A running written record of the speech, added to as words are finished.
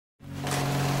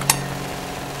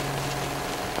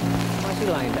Informasi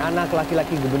lain, anak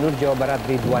laki-laki Gubernur Jawa Barat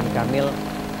Ridwan Kamil,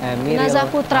 Jenazah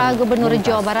putra Gubernur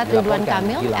Jawa Barat Ridwan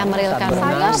Kamil, Emmeril Khan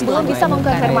Mumtadz, belum bisa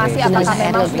mengkonfirmasi apakah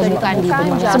memang sudah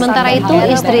ditemukan. Sementara itu,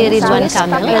 istri Ridwan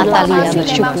Kamil, Atalia,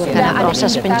 bersyukur karena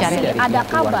proses pencarian. Ada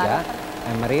kabar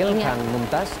Emmeril Khan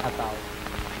Mumtadz atau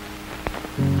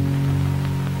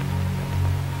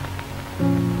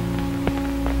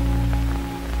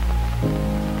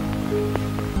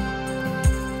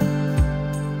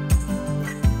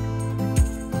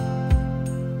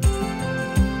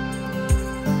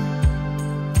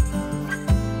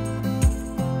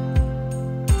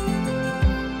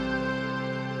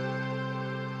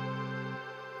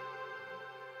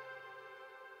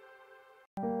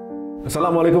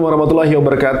Assalamualaikum warahmatullahi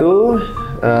wabarakatuh.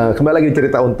 Kembali lagi di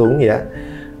Cerita Untung ya.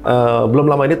 Belum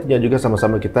lama ini tentunya juga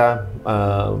sama-sama kita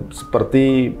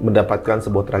seperti mendapatkan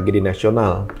sebuah tragedi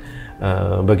nasional.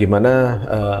 Bagaimana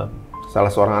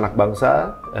salah seorang anak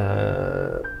bangsa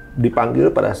dipanggil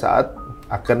pada saat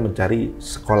akan mencari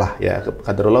sekolah ya.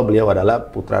 Qadarullah beliau adalah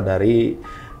putra dari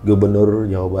Gubernur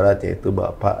Jawa Barat, yaitu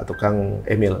Bapak atau Kang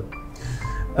Emil.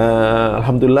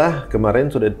 Alhamdulillah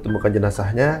kemarin sudah ditemukan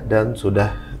jenazahnya dan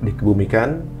sudah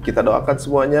dikebumikan. Kita doakan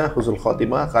semuanya husnul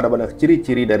khotimah karena banyak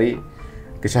ciri-ciri dari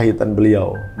kesyahidan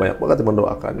beliau. Banyak banget yang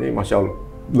mendoakan. Ini Masya Allah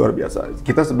luar biasa.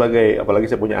 Kita sebagai, apalagi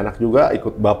saya punya anak juga,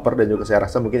 ikut baper dan juga saya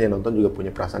rasa mungkin yang nonton juga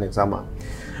punya perasaan yang sama.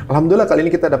 Alhamdulillah kali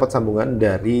ini kita dapat sambungan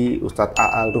dari Ustadz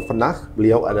A'al Rufenacht.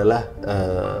 Beliau adalah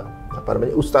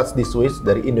Ustadz di Swiss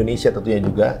dari Indonesia tentunya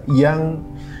juga, yang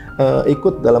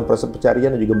ikut dalam proses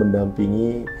pencarian dan juga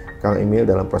mendampingi Kang Emil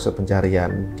dalam proses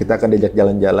pencarian. Kita akan diajak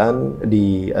jalan-jalan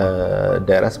di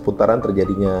daerah seputaran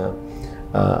terjadinya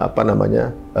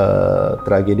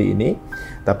tragedi ini.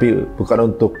 Tapi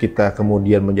bukan untuk kita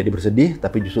kemudian menjadi bersedih,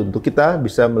 tapi justru untuk kita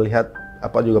bisa melihat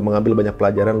juga mengambil banyak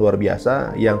pelajaran luar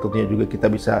biasa yang tentunya juga kita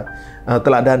bisa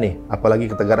teladani. Apalagi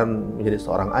ketegaran menjadi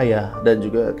seorang ayah dan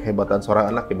juga kehebatan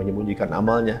seorang anak yang menyembunyikan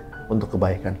amalnya untuk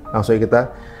kebaikan. Langsung kita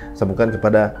sambungkan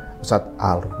kepada Ustadz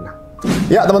Aal Rufenacht.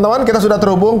 Ya teman-teman, kita sudah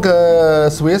terhubung ke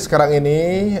Swiss sekarang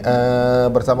ini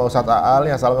bersama Ustadz Aal.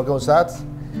 Assalamualaikum Ustadz.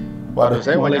 Waduh,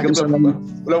 saya wajahnya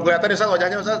belum kelihatan Ustadz,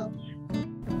 wajahnya Ustadz.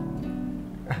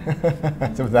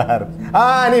 Sebentar.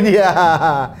 Ini dia.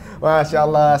 Masya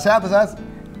Allah. Sehat Ustadz?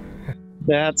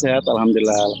 Sehat,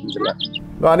 alhamdulillah.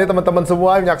 Nah, ini teman-teman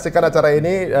semua yang menyaksikan acara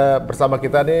ini bersama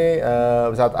kita nih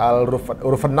Ustadz A'al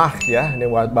Rufenacht ya. Ini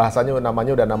bahasanya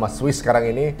namanya udah nama Swiss sekarang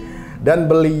ini. Dan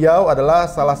beliau adalah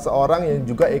salah seorang yang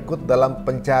juga ikut dalam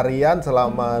pencarian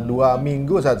selama 2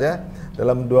 minggu saja.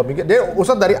 Dalam 2 minggu. Dia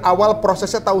Ustadz dari awal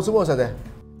prosesnya tahu semua Ustadz ya?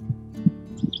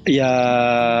 Ya,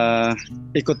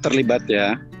 ikut terlibat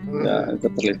ya. Ya,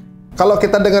 ikut terlibat. Kalau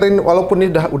kita dengerin, walaupun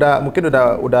ini mungkin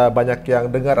udah banyak yang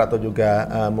dengar atau juga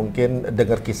mungkin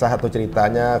dengar kisah atau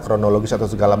ceritanya kronologis atau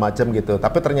segala macam gitu.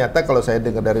 Tapi ternyata kalau saya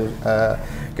dengar dari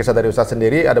kisah dari Ustadz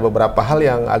sendiri ada beberapa hal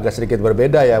yang agak sedikit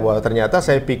berbeda ya. Bahwa ternyata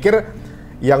saya pikir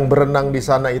yang berenang di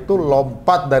sana itu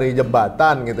lompat dari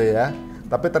jembatan gitu ya.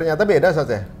 Tapi ternyata beda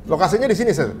saja. Lokasinya di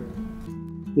sini Ustadz?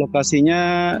 Lokasinya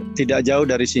tidak jauh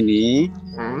dari sini.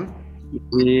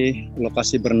 Di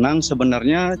lokasi berenang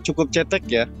sebenarnya cukup cetek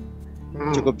ya.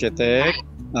 Cukup cetek.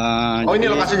 Ini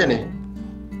lokasinya nih?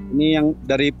 Ini yang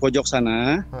dari pojok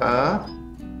sana.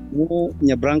 Ini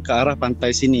nyebrang ke arah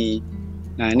pantai sini.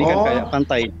 Nah ini kan kayak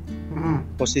pantai.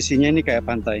 Posisinya ini kayak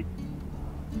pantai.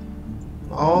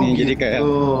 Ini gitu. Jadi kayak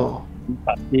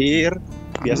pasir.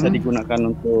 Biasa digunakan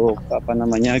untuk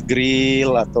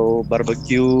grill atau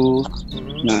barbecue.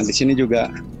 Nah di sini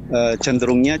juga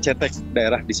cenderungnya cetek.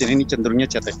 Daerah di sini ini cenderungnya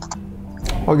cetek.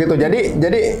 Oh gitu. Jadi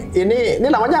ini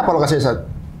namanya apa lokasinya, Ustadz?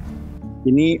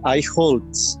 Ini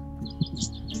Eichholz.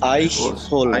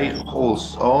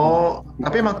 Oh,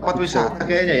 tapi emang tempat wisata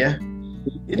kayaknya ya.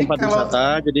 Ini tempat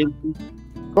wisata. Jadi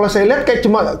kalau saya lihat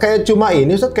kayak cuma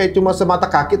ini Ustadz, kayak cuma semata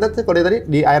kaki tadi kalau tadi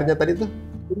di airnya tadi tuh.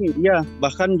 Ini iya,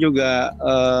 bahkan juga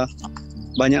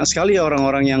banyak sekali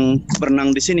orang-orang yang berenang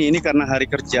di sini. Ini karena hari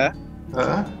kerja.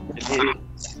 Jadi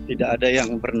tidak ada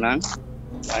yang berenang.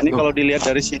 Nah ini kalau dilihat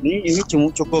dari sini, ini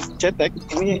cukup cetek.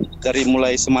 Ini dari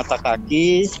mulai semata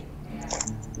kaki,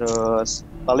 terus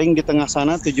paling di tengah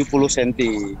sana 70 cm.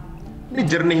 Ini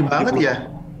jernih banget ya?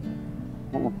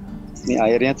 Ini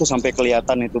airnya tuh sampai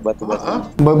kelihatan itu batu-batu.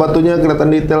 Batunya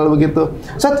kelihatan detail begitu.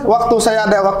 Waktu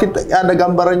ada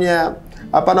gambarnya,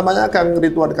 Kang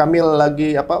Ridwan Kamil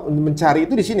lagi mencari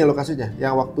itu di sini lokasinya,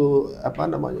 yang waktu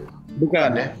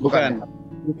Bukan.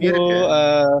 Itu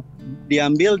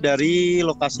diambil dari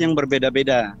lokasi yang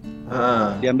berbeda-beda.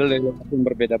 Diambil dari lokasi yang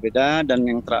berbeda-beda, dan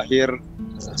yang terakhir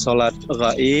sholat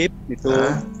gaib itu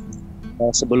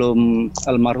sebelum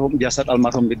jasad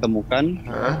almarhum ditemukan,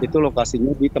 itu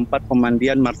lokasinya di tempat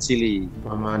pemandian Marsili.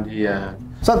 Pemandian.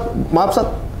 Ustadz, maaf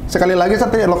Ustadz, sekali lagi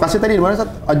Ustadz, lokasi tadi di mana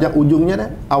Ustadz? Ajak ujungnya deh,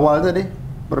 awal tadi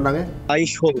berenangnya?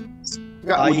 Aishol.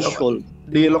 Aishol.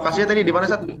 Di lokasinya tadi di mana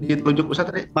Ustadz? Di telunjuk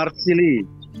Ustadz tadi? Marsili.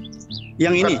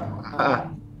 Yang ini.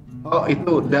 Oh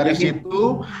itu dari yang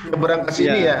situ nyebrang ke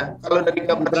sini ya. Kalau dari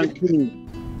gambar sini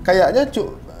kayaknya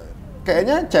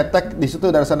cetek di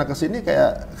situ dari sana ke sini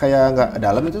kayak nggak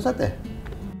dalam itu Ustadz ya?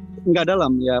 Nggak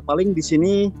dalam ya, paling di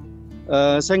sini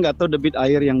saya nggak tahu debit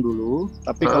air yang dulu,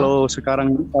 tapi kalau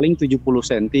sekarang paling 70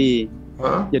 cm.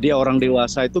 Jadi orang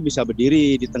dewasa itu bisa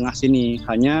berdiri di tengah sini,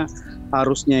 hanya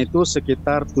harusnya itu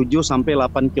sekitar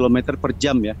 7-8 km per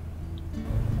jam ya.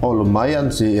 Oh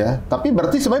lumayan sih ya, tapi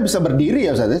berarti sebenarnya bisa berdiri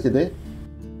ya Ustadz ya?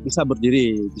 Bisa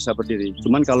berdiri.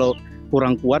 Cuman kalau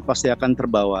kurang kuat pasti akan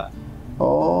terbawa.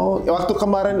 Oh, waktu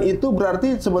kemarin itu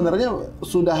berarti sebenarnya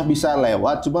sudah bisa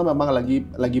lewat, cuma memang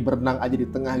lagi berenang aja di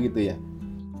tengah gitu ya?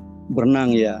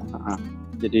 Berenang ya.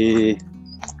 Jadi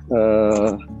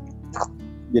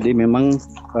memang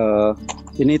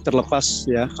ini terlepas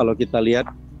ya, kalau kita lihat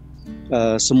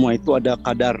semua itu ada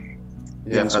kadar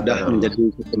yang sudah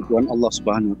menjadi ketentuan Allah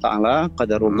Subhanahu wa taala,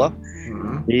 qadarullah.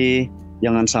 Jadi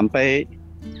jangan sampai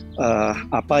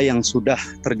apa yang sudah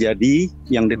terjadi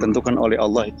yang ditentukan oleh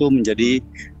Allah itu menjadi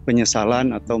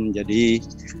penyesalan atau menjadi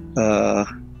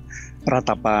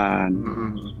ratapan.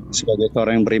 Sebagai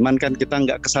orang yang beriman kan kita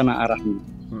nggak kesana arahnya.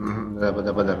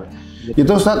 Benar.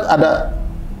 Itu Ustadz ada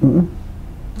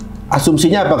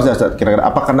asumsinya apa Ustadz? Kira-kira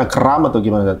apa karena keram atau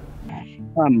gimana Ustadz?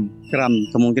 Keram,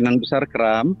 kemungkinan besar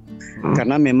keram,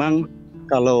 karena memang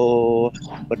kalau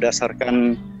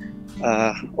berdasarkan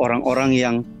orang-orang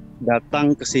yang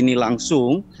datang ke sini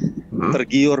langsung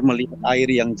tergiur melihat air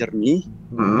yang jernih,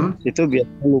 itu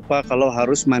biasanya lupa kalau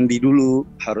harus mandi dulu,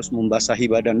 harus membasahi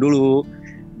badan dulu,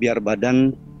 biar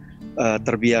badan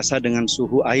terbiasa dengan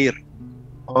suhu air.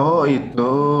 Oh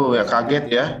itu ya, kaget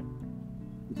ya.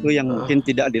 Itu yang mungkin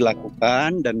tidak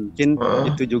dilakukan, dan mungkin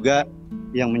itu juga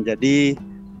yang menjadi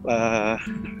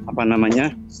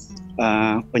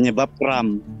penyebab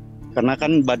kram, karena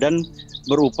kan badan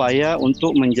berupaya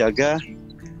untuk menjaga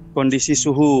kondisi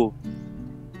suhu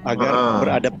agar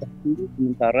beradaptasi,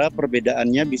 sementara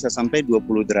perbedaannya bisa sampai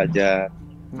 20 derajat.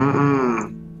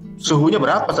 Suhunya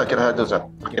berapa kira-kira itu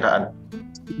perkiraan?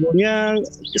 Suhunya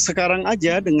sekarang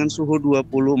aja dengan suhu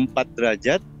 24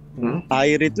 derajat,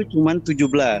 air itu cuma 17.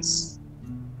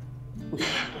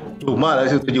 Cuma dari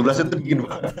 17 itu dingin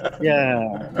banget. Ya,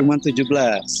 cuma 17.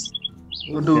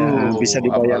 Ya, bisa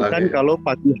dibayangkan kalau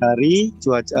pagi hari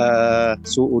cuaca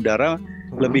suhu udara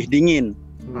lebih dingin.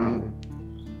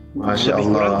 Masya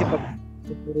Allah.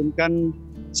 Kita turunkan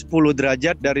 10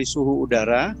 derajat dari suhu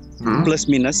udara plus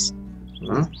minus.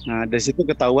 Nah, dari situ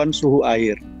ketahuan suhu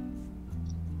air.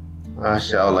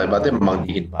 Masya Allah, berarti memang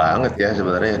dingin banget ya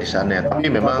sebenarnya di sana. Tapi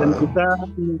memang kita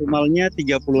normalnya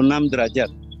 36 derajat.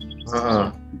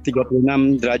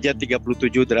 36 derajat,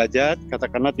 37 derajat,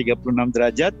 katakanlah 36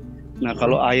 derajat. Nah,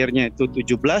 kalau airnya itu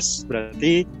 17,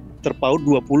 berarti terpaut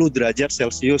 20 derajat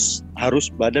Celcius, harus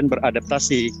badan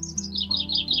beradaptasi.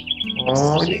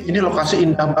 Oh, ini lokasi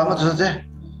indah banget Ustaz ya.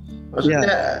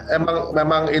 Maksudnya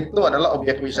memang itu adalah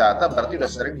objek wisata, berarti udah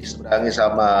sering diseberangi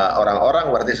sama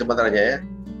orang-orang berarti sebenarnya ya.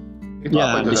 Itu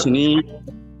apa itu, di sini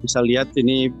bisa lihat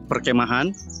ini perkemahan.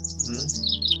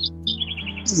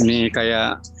 Ini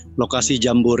kayak lokasi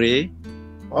jambore.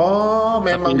 Oh,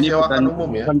 memang disewakan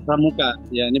umum ya? Bukan pramuka,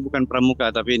 ya ini bukan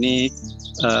pramuka, tapi ini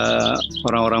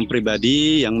orang-orang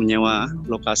pribadi yang menyewa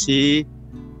lokasi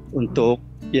untuk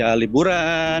ya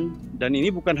liburan. Dan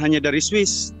ini bukan hanya dari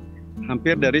Swiss,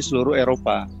 hampir dari seluruh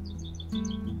Eropa.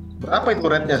 Berapa itu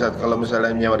rate-nya Sat, kalau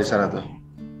misalnya menyewa di sana tuh?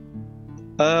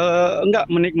 Enggak,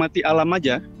 menikmati alam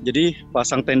aja. Jadi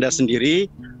pasang tenda sendiri,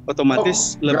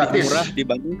 otomatis lebih gratis, murah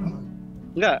dibanding.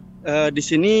 Enggak, di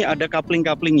sini ada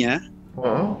coupling-couplingnya.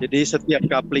 Jadi setiap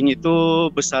coupling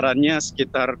itu besarannya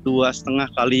sekitar 2,5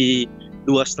 kali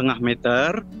 2,5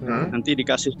 meter. Nanti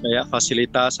dikasih kayak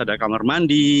fasilitas, ada kamar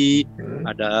mandi,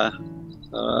 ada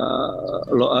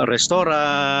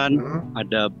restoran,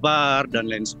 ada bar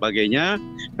dan lain sebagainya.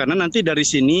 Karena nanti dari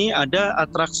sini ada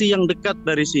atraksi yang dekat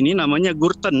dari sini namanya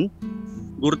Gurten.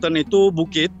 Gurten itu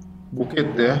bukit.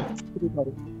 Bukit ya.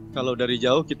 Kalau dari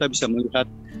jauh kita bisa melihat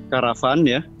karavan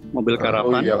ya, mobil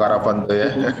karavan. Oh iya, karavan tuh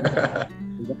ya.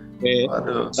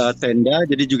 Tenda,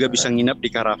 jadi juga bisa nginap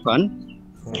di karavan.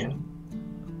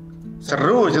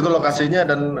 Seru situ lokasinya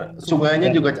dan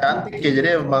sungainya juga cantik ya,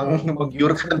 jadi memang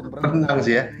menggiurkan berenang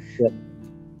sih ya.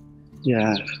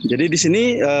 Ya, jadi di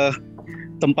sini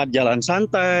tempat jalan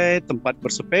santai, tempat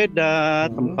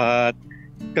bersepeda, tempat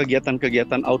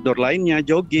kegiatan-kegiatan outdoor lainnya,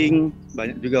 jogging.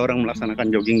 Banyak juga orang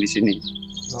melaksanakan jogging di sini.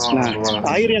 Nah,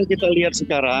 air yang kita lihat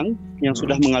sekarang yang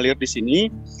sudah mengalir di sini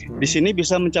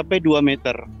bisa mencapai 2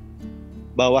 meter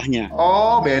bawahnya.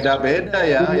 Oh, beda-beda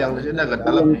ya, yang di sini agak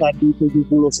dalam. Yang tadi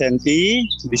 70 cm,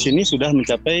 di sini sudah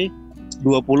mencapai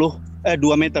 2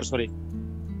 meter,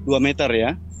 2 meter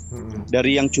ya.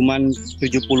 Dari yang cuman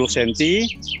 70 cm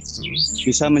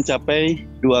bisa mencapai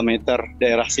 2 meter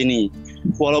daerah sini.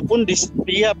 Walaupun di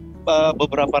setiap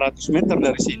beberapa ratus meter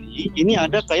dari sini, ini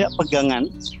ada kayak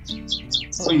pegangan.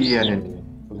 Oh iya nih,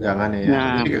 pegangan ya.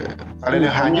 Nah, kalau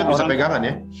yang hanyut bisa pegangan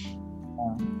ya?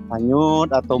 Hanyut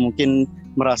atau mungkin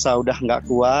merasa udah nggak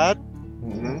kuat,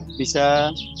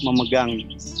 bisa memegang.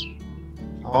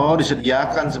 Oh,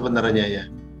 disediakan sebenarnya ya?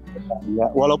 Ya,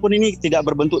 walaupun ini tidak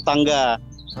berbentuk tangga.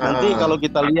 Nanti kalau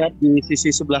kita lihat di sisi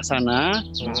sebelah sana,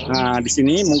 nah di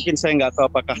sini mungkin saya nggak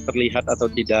tahu apakah terlihat atau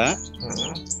tidak.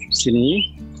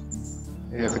 Sini.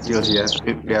 Ya kecil sih ya,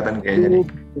 kelihatan kayaknya nih.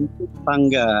 Bentuk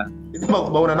tangga. Itu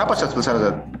bangunan apa Ustadz besar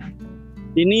Ustadz?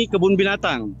 Ini kebun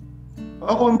binatang.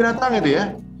 Oh, kebun binatang itu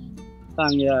ya?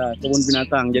 Ya, kebun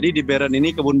binatang. Jadi di Bern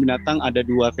ini kebun binatang ada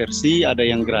 2 versi, ada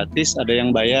yang gratis, ada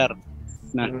yang bayar.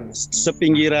 Nah,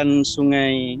 sepinggiran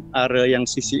Sungai Aare yang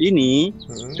sisi ini,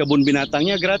 kebun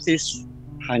binatangnya gratis.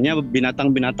 Hanya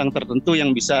binatang-binatang tertentu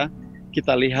yang bisa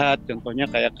kita lihat, contohnya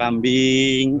kayak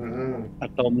kambing,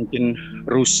 atau mungkin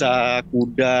rusa,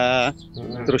 kuda,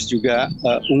 terus juga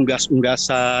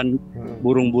unggas-unggasan,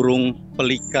 burung-burung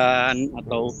pelikan,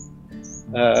 atau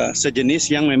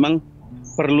sejenis yang memang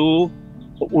perlu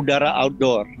udara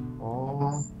outdoor.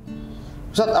 Oh,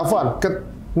 Ustadz Afwan,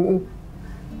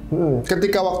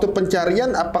 ketika waktu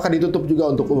pencarian apakah ditutup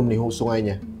juga untuk umum nih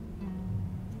sungainya?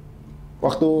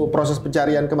 Waktu proses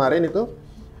pencarian kemarin itu,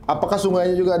 apakah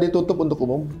sungainya juga ditutup untuk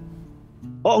umum?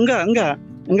 Oh enggak.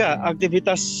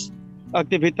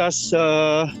 Aktivitas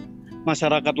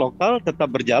masyarakat lokal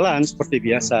tetap berjalan seperti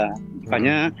biasa.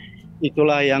 Makanya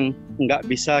itulah yang nggak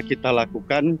bisa kita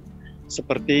lakukan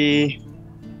seperti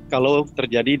kalau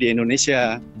terjadi di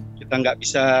Indonesia. Kita nggak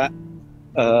bisa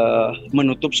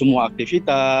menutup semua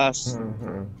aktivitas,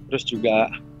 terus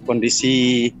juga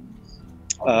kondisi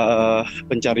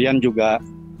pencarian juga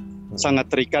sangat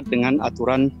terikat dengan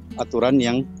aturan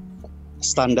yang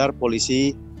standar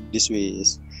polisi di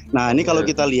Swiss. Nah ini kalau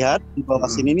kita lihat di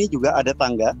bawah sini nih juga ada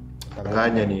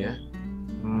tangganya nih ya.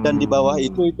 Dan di bawah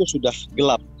itu sudah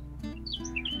gelap.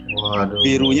 Waduh.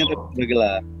 Birunya sudah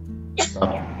gelap.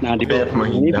 Nah di bawah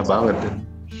ini banget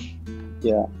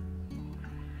ya.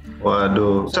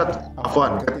 Waduh, Ustadz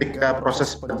Afwan, ketika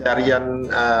proses pencarian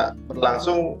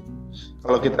berlangsung,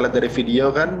 kalau kita lihat dari video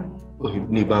kan,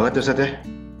 ini banget Ustadz ya,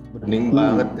 bening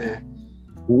banget ya.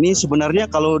 Ini sebenarnya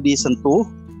kalau disentuh,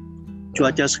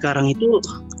 cuaca sekarang itu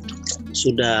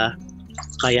sudah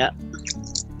kayak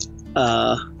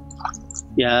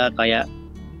kayak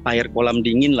air kolam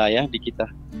dingin lah ya di kita.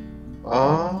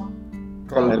 Oh,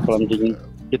 air kolam dingin.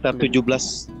 Kita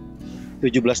 17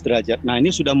 derajat. Nah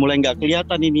ini sudah mulai nggak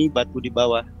kelihatan ini batu di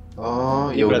bawah. Oh,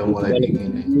 ya udah mulai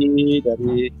dingin. Ini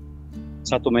dari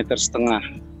 1,5 meter.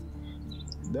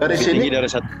 Dari sini dari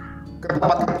ke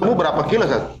tempat ketemu berapa kilo,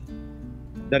 Sat?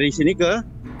 Dari sini ke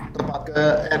tempat ke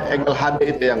angle HD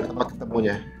itu yang tempat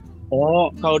ketemunya. Oh,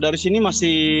 kalau dari sini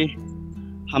masih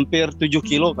hampir 7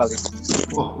 kilo kali.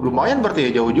 Oh, lumayan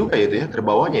berarti ya, jauh juga itu ya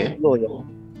terbawanya ya. Ya.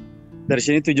 Dari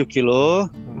sini 7 kilo,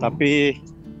 tapi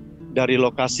dari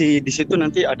lokasi di situ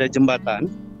nanti ada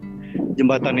jembatan.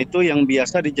 Jembatan itu yang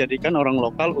biasa dijadikan orang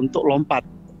lokal untuk lompat.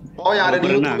 Oh, yang ada di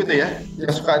YouTube itu ya?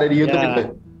 Yang suka ada di YouTube itu.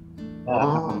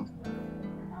 Oh.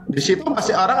 Di situ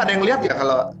masih orang ada yang lihat ya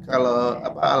kalau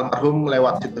almarhum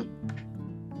lewat situ?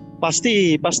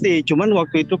 Pasti. Cuman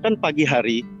waktu itu kan pagi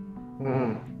hari.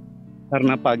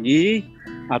 Karena pagi,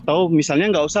 atau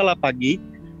misalnya nggak usah lah pagi,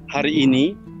 hari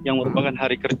ini yang merupakan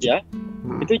hari kerja,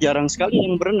 itu jarang sekali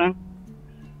yang berenang.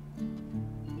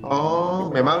 Oh,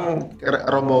 memang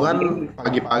rombongan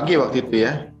pagi-pagi waktu itu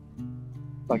ya?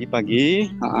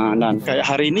 Pagi-pagi, dan kayak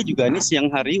hari ini juga, ini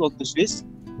siang hari waktu Swiss,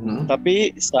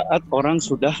 tapi saat orang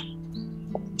sudah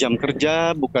jam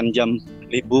kerja, bukan jam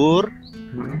libur,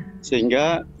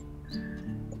 sehingga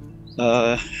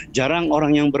jarang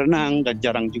orang yang berenang dan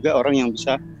jarang juga orang yang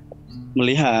bisa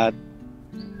melihat.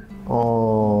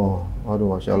 Oh,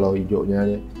 aduh, Masya Allah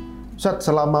hijaunya. Ustadz,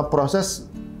 selama proses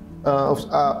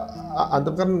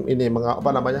antum kan ini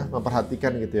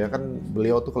memperhatikan gitu ya, kan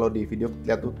beliau tuh kalau di video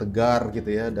lihat tuh tegar gitu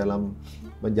ya dalam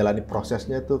menjalani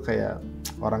prosesnya tuh kayak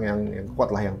orang yang kuat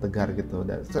lah, yang tegar gitu.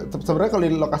 Dan sebenarnya kalau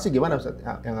di lokasi gimana Ustaz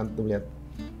yang antum lihat?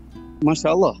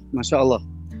 Masya Allah.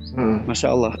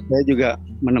 Saya juga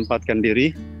menempatkan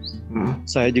diri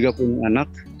Saya juga punya anak.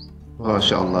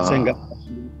 Masya Allah. Saya nggak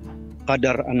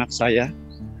kadar anak saya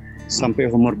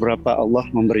sampai umur berapa Allah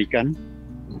memberikan.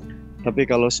 Tapi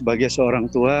kalau sebagai seorang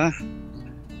tua,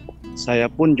 saya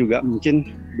pun juga mungkin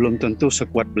belum tentu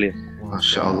sekuat beliau.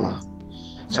 Masya Allah.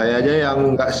 Saya aja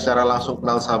yang nggak secara langsung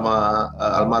kenal sama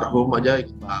almarhum aja,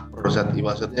 Pak Prosati,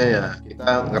 maksudnya ya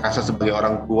kita ngerasa sebagai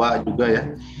orang tua juga ya,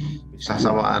 bisa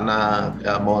sama anak,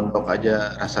 ya mondok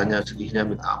aja rasanya sedihnya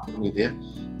minta ampun gitu ya.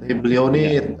 Tapi beliau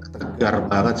nih tegar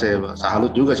banget, saya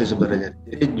salut juga sih sebenarnya.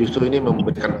 Jadi justru ini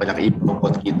memberikan banyak ilmu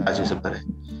buat kita sih sebenarnya.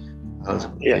 Hal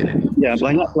seperti ini. Ya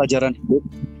banyak pelajaran hidup.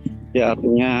 Ya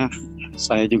artinya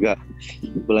saya juga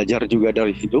belajar juga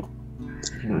dari hidup.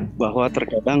 Bahwa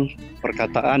terkadang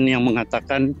perkataan yang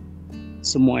mengatakan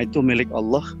semua itu milik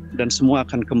Allah dan semua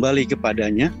akan kembali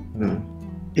kepadanya,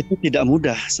 itu tidak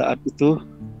mudah saat itu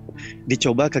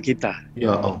dicoba ke kita.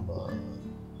 Ya Allah.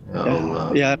 Ya Allah.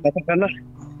 Ya katakanlah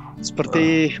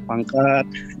seperti pangkat,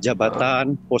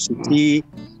 jabatan, posisi,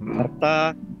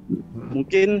 harta,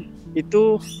 mungkin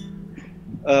itu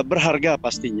berharga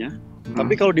pastinya.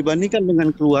 Tapi kalau dibandingkan dengan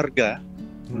keluarga,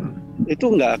 itu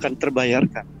nggak akan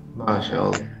terbayarkan. Masya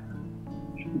Allah.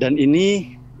 Dan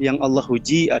ini yang Allah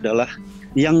uji adalah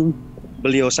yang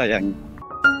beliau sayangi.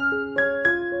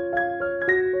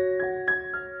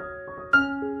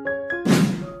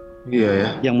 Iya ya.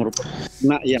 Yang merupakan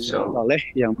anak yang saleh,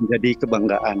 yang menjadi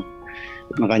kebanggaan.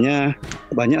 Makanya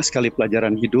banyak sekali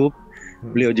pelajaran hidup.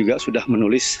 Beliau juga sudah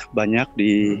menulis banyak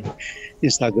di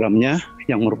Instagramnya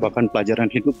yang merupakan pelajaran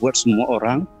hidup buat semua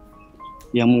orang,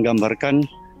 yang menggambarkan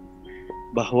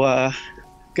bahwa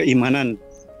keimanan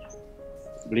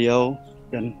beliau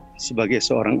dan sebagai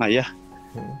seorang ayah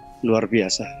luar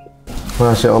biasa.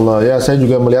 Masya Allah. Ya saya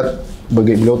juga melihat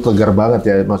bagi beliau tegar banget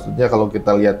ya. Maksudnya kalau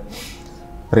kita lihat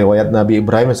riwayat Nabi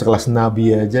Ibrahim sekelas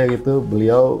Nabi aja gitu,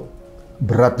 beliau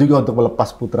berat juga untuk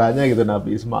melepas putranya gitu,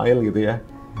 Nabi Ismail gitu ya.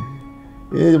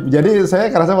 Jadi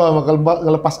saya ngerasa bahwa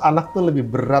ngelepas anak tuh lebih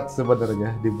berat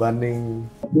sebenarnya dibanding.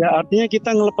 Ya artinya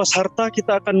kita ngelepas harta,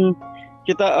 kita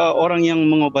orang yang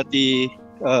mengobati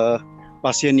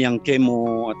pasien yang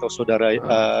kemo atau saudara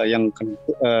yang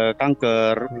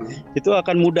kanker, itu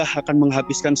akan mudah, akan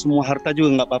menghabiskan semua harta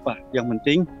juga nggak apa-apa. Yang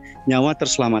penting nyawa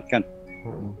terselamatkan.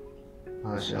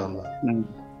 Masya Allah. Nah,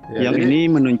 yang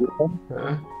ini menunjukkan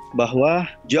bahwa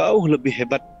jauh lebih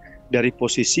hebat dari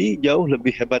posisi, jauh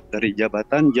lebih hebat dari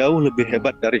jabatan, jauh lebih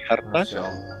hebat dari harta,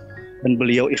 dan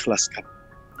beliau ikhlaskan.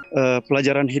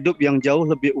 Pelajaran hidup yang jauh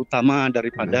lebih utama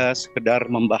daripada sekedar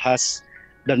membahas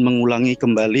dan mengulangi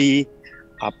kembali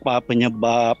apa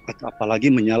penyebab atau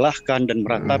apalagi menyalahkan dan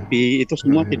meratapi, itu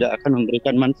semua tidak akan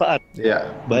memberikan manfaat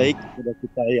baik kepada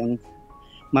kita yang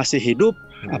masih hidup,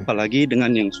 apalagi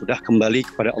dengan yang sudah kembali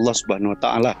kepada Allah Subhanahu wa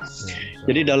taala.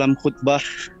 Jadi dalam khutbah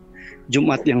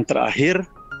Jumat yang terakhir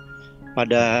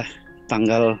pada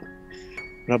tanggal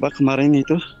berapa kemarin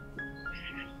itu?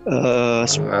 10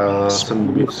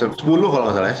 kalau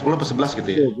nggak salah ya, 10 atau 11 gitu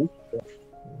ya.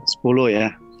 10 ya.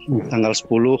 Tanggal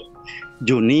 10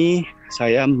 Juni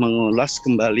saya mengulas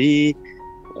kembali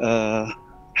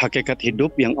hakikat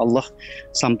hidup yang Allah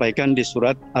sampaikan di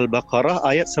surat Al-Baqarah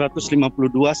ayat 152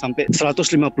 sampai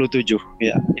 157.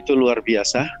 Ya, itu luar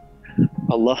biasa.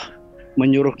 Allah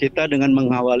menyuruh kita dengan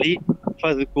mengawali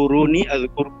fadhkuruni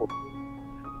azkurkum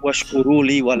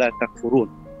washkuruli wala takfurun.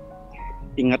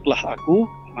 Ingatlah aku,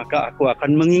 maka aku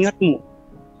akan mengingatmu.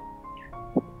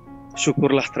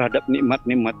 Syukurlah terhadap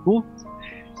nikmat-nikmatku,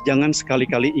 jangan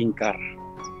sekali-kali ingkar.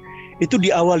 Itu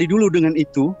diawali dulu dengan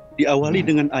itu, diawali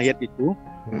dengan ayat itu,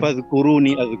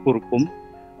 fadhkuruni azkurkum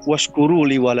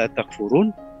washkuruli wala takfurun.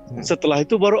 Setelah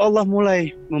itu baru Allah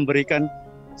mulai memberikan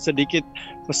sedikit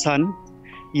pesan,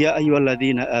 ya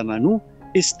ayyuhalladzina amanu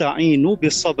ista'inu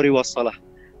bis-sabri was-salah.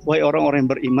 Wahai orang-orang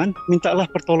yang beriman, mintalah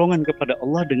pertolongan kepada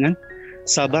Allah dengan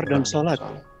sabar dan salat.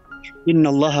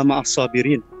 Innallaha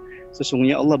ma'as-sabirin.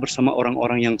 Sesungguhnya Allah bersama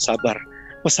orang-orang yang sabar.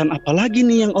 Pesan apa lagi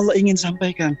nih yang Allah ingin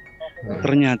sampaikan?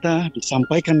 Ternyata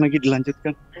disampaikan lagi,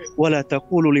 dilanjutkan. Wala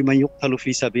taqulu liman yuqtalu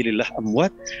fi sabilillah amwat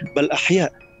bal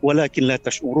ahya walakin la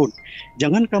tash'urun.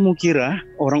 Jangan kamu kira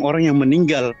orang-orang yang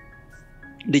meninggal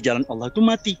di jalan Allah itu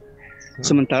mati.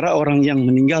 Sementara orang yang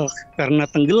meninggal karena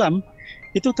tenggelam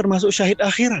itu termasuk syahid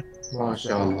akhirat.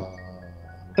 Masya Allah.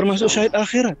 Termasuk syahid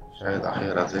akhirat. Syahid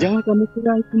akhirat ya. Jangan kamu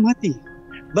kira itu mati.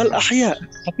 Bal ahya,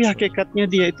 tapi hakikatnya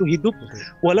dia itu hidup.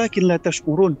 Walakin la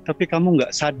tash'urun, tapi kamu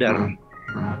nggak sadar,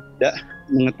 tidak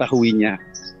mengetahuinya.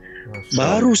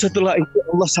 Baru setelah itu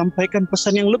Allah sampaikan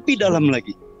pesan yang lebih dalam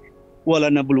lagi.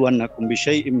 Wala nabluwannakum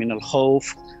bisyai'im minal khauf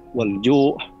wal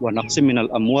ju' wa naqsim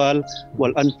minal amwal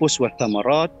wal anfus wat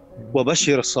tamarat wa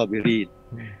basyirus sabirin.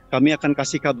 kami akan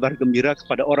kasih kabar gembira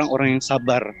kepada orang-orang yang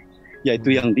sabar,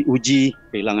 yaitu yang diuji,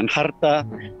 kehilangan harta,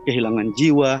 kehilangan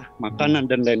jiwa, makanan,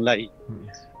 dan lain-lain.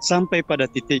 Sampai pada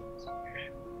titik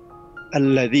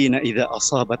alladzina idza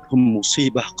asabathum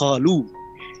musibah qalu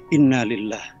inna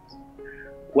lillah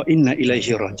wa inna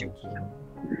ilaihi raji'un.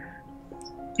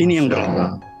 Ini yang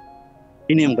berat.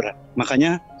 Ini yang berat.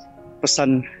 Makanya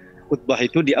pesan khutbah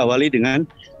itu diawali dengan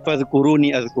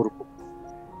fadhkuruni azkurkum.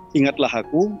 Ingatlah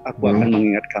aku akan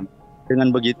mengingat kamu.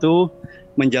 Dengan begitu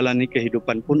menjalani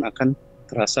kehidupan pun akan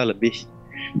terasa lebih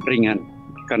ringan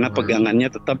karena pegangannya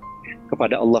tetap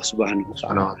kepada Allah Subhanahu wa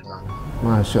taala.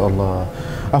 Masya Allah.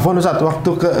 Afwan Ustadz,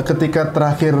 waktu ketika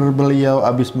terakhir beliau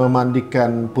habis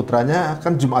memandikan putranya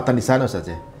kan Jumatan di sana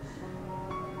Ustadz ya?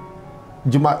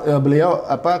 Beliau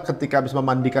ketika habis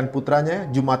memandikan putranya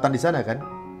Jumatan di sana kan?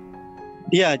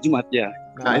 Iya, Jumat ya.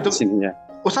 Nah itu sini ya.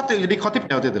 Ustadz jadi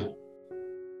khotibnya waktu itu?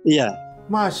 Iya.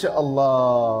 Masya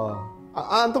Allah.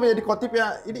 Antum menjadi khotib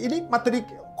ya? Ini materi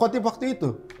khotib waktu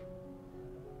itu?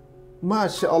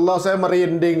 Masya Allah, saya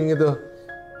merinding gitu.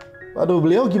 Waduh,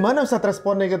 beliau gimana Ustadz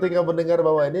responnya ketika mendengar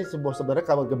bahwa ini sebenarnya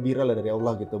kabar gembira lah dari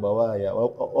Allah gitu, bahwa ya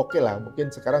oke lah, mungkin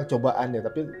sekarang cobaan ya,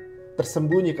 tapi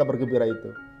tersembunyi kabar gembira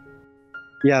itu.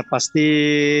 Ya pasti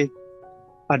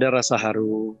ada rasa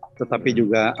haru, tetapi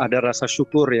juga ada rasa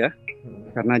syukur ya,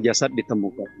 karena jasad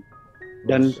ditemukan.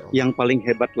 Dan yang paling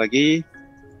hebat lagi,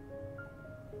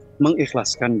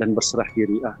 mengikhlaskan dan berserah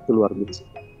diri, itu luar biasa.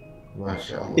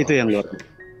 Masya Allah. Itu yang luar biasa.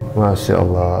 Masya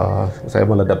Allah, saya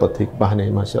malah dapat hikmah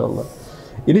nih, Masya Allah.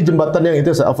 Ini jembatan yang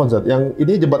itu, Afwan Ustadz, yang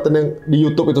ini jembatan yang di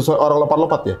YouTube itu orang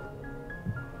lompat-lompat ya?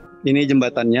 Ini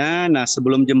jembatannya. Nah,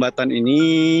 sebelum jembatan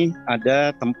ini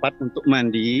ada tempat untuk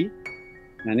mandi.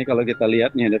 Nah, ini kalau kita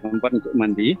lihat nih ada tempat untuk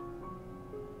mandi.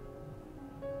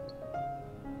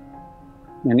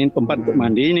 Nah, ini tempat untuk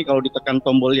mandi. Ini kalau ditekan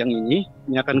tombol yang ini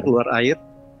akan keluar air.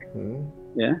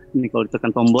 Ya, ini kalau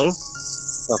ditekan tombol,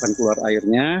 itu akan keluar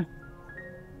airnya.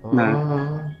 Nah,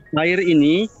 air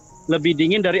ini lebih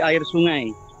dingin dari air sungai.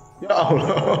 Ya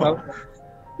Allah.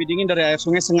 Lebih dingin dari air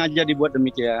sungai, sengaja dibuat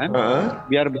demikian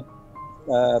biar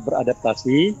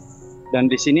beradaptasi. Dan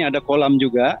di sini ada kolam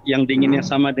juga yang dinginnya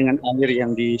sama dengan air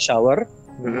yang di shower.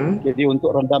 Jadi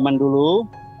untuk rendaman dulu.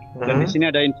 Dan di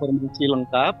sini ada informasi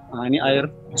lengkap. Nah, ini air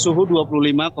suhu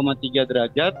 25,3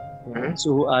 derajat,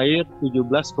 suhu air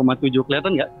 17,7.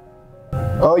 Kelihatan nggak?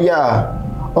 Oh ya.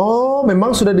 Oh,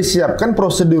 memang sudah disiapkan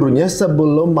prosedurnya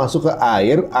sebelum masuk ke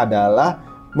air adalah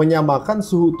menyamakan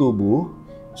suhu tubuh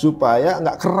supaya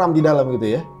nggak keram di dalam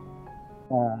gitu ya?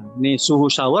 Nah, ini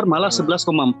suhu shower malah 11,4,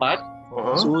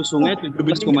 suhu sungai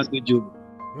 17,7.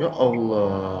 Ya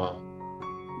Allah.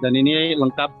 Dan ini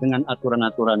lengkap dengan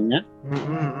aturan-aturannya.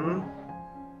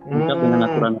 Lengkap dengan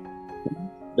aturan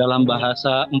dalam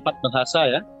bahasa 4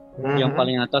 bahasa ya. Yang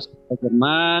paling atas bahasa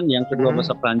Jerman, yang kedua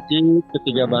bahasa Prancis,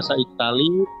 ketiga bahasa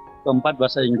Itali, keempat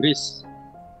bahasa Inggris.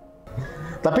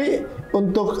 Tapi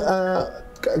untuk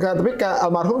tapi Kak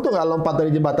almarhum tuh nggak lompat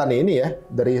dari jembatan ini ya,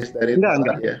 dari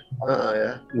enggak. Ya.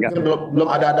 Ya. Enggak. Belum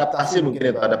ada adaptasi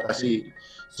mungkin itu, adaptasi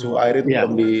suhu air itu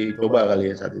belum dicoba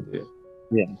kali ya saat itu ya.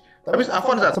 Iya. Tapi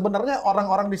Afwan, sebenarnya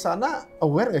orang-orang di sana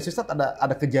aware nggak sih Ustadz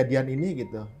ada kejadian ini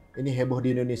gitu? Ini heboh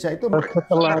di Indonesia itu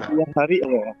setelah 2 hari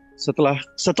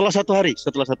setelah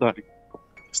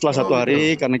satu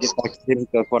hari karena kita kirim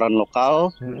ke koran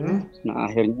lokal.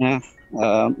 Nah akhirnya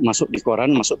masuk di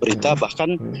koran, masuk berita,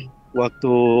 bahkan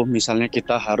waktu misalnya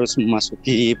kita harus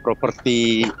memasuki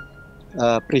properti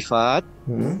privat,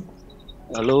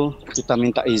 lalu kita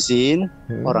minta izin,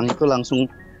 orang itu langsung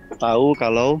tahu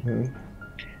kalau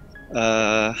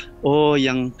oh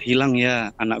yang hilang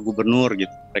ya anak gubernur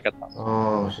gitu, mereka tahu.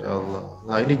 Oh, Masya Allah.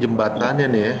 Nah ini jembatannya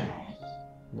nih ya.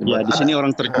 Ya di sini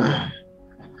orang terjun.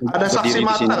 Ada saksi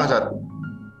mata nggak Ustadz?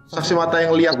 Saksi mata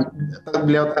yang lihat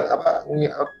beliau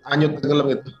hanyut tenggelam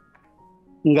gitu?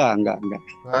 Enggak.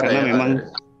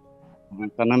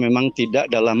 Karena memang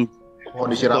tidak dalam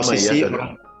posisi.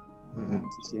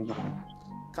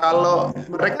 Kalau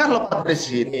mereka lompat dari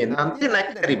sini, nanti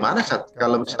naik dari mana Ustadz?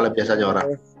 Kalau misalnya biasanya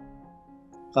orang?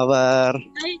 Kabar?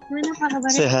 Hai, gimana Pak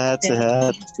kabarnya? Sehat.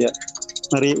 Ya.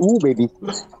 Mari, baby.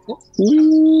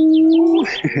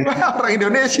 Orang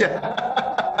Indonesia.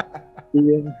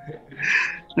 Iya.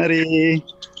 Dari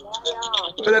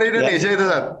Indonesia ya. Itu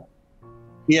kan?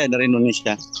 Iya, dari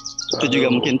Indonesia. Itu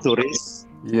juga mungkin turis.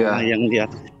 Iya. Yang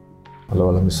lihat.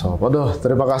 Halo, waduh,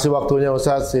 terima kasih waktunya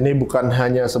Ustadz. Ini bukan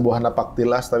hanya sebuah napak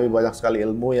tilas, tapi banyak sekali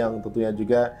ilmu yang tentunya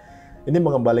juga ini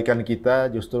mengembalikan kita.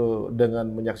 Justru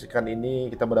dengan menyaksikan ini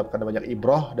kita mendapatkan banyak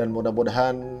ibroh, dan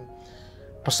mudah-mudahan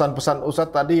pesan-pesan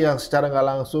Ustadz tadi yang secara nggak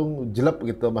langsung jelek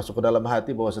gitu masuk ke dalam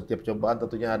hati, bahwa setiap cobaan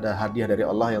tentunya ada hadiah dari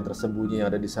Allah yang tersembunyi yang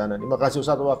ada di sana. Terima kasih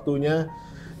Ustadz waktunya,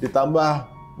 ditambah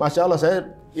Masya Allah saya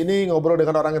ini ngobrol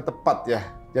dengan orang yang tepat ya.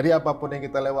 Jadi apapun yang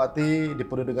kita lewati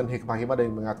dipenuhi dengan hikmah-hikmah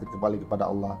dan mengabdi kembali kepada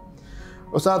Allah.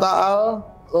 Ustadz Aal,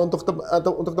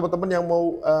 untuk teman-teman yang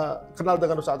mau kenal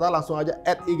dengan Ustadz Aal, langsung aja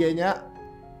add IG-nya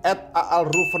 @Aal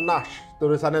Rufenacht.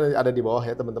 Tulisannya ada di bawah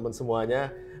ya teman-teman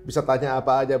semuanya. Bisa tanya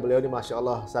apa aja, beliau ini Masya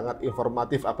Allah sangat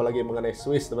informatif, apalagi mengenai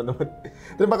Swiss teman-teman.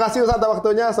 Terima kasih Ustadz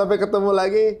waktunya, sampai ketemu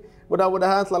lagi.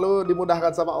 Mudah-mudahan selalu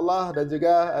dimudahkan sama Allah dan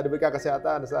juga diberikan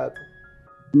kesehatan Ustadz.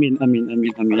 Amin, amin,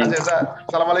 amin, amin. Terima kasih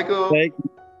Ustadz. Assalamualaikum. Baik.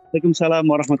 Waalaikumsalam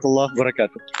warahmatullahi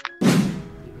wabarakatuh.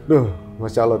 Duh,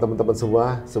 Masya Allah teman-teman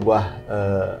semua, sebuah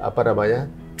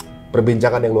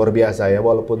perbincangan yang luar biasa ya,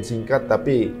 walaupun singkat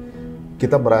tapi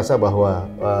kita merasa bahwa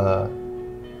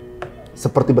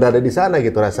seperti berada di sana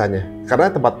gitu rasanya.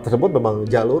 Karena tempat tersebut memang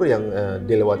jalur yang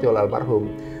dilewati oleh almarhum.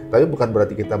 Tapi bukan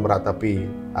berarti kita meratapi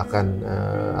akan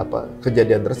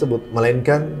kejadian tersebut,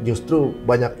 melainkan justru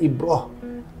banyak ibroh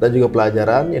dan juga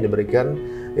pelajaran yang diberikan,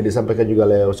 yang disampaikan juga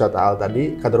oleh Ustadz Aal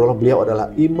tadi. Qadarullah beliau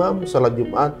adalah imam sholat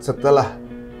Jumat setelah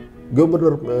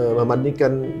Gubernur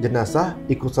memandikan jenazah,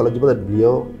 ikut sholat Jumat dan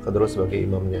beliau qadarullah sebagai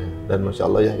imamnya. Dan Masya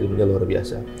Allah ya, ilmunya luar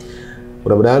biasa.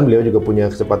 Mudah-mudahan beliau juga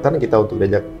punya kesempatan kita untuk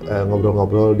diajak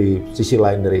ngobrol-ngobrol di sisi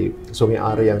lain dari Sungai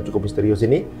Aare yang cukup misterius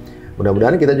ini.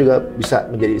 Mudah-mudahan kita juga bisa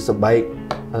menjadi sebaik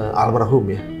almarhum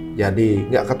ya.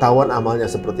 Jadi nggak ketahuan amalnya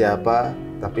seperti apa,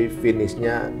 tapi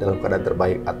finishnya dalam keadaan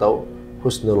terbaik atau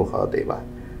husnul khotimah.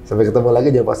 Sampai ketemu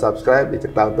lagi, jangan lupa subscribe di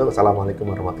Cerita Untung. Assalamualaikum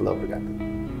warahmatullahi wabarakatuh.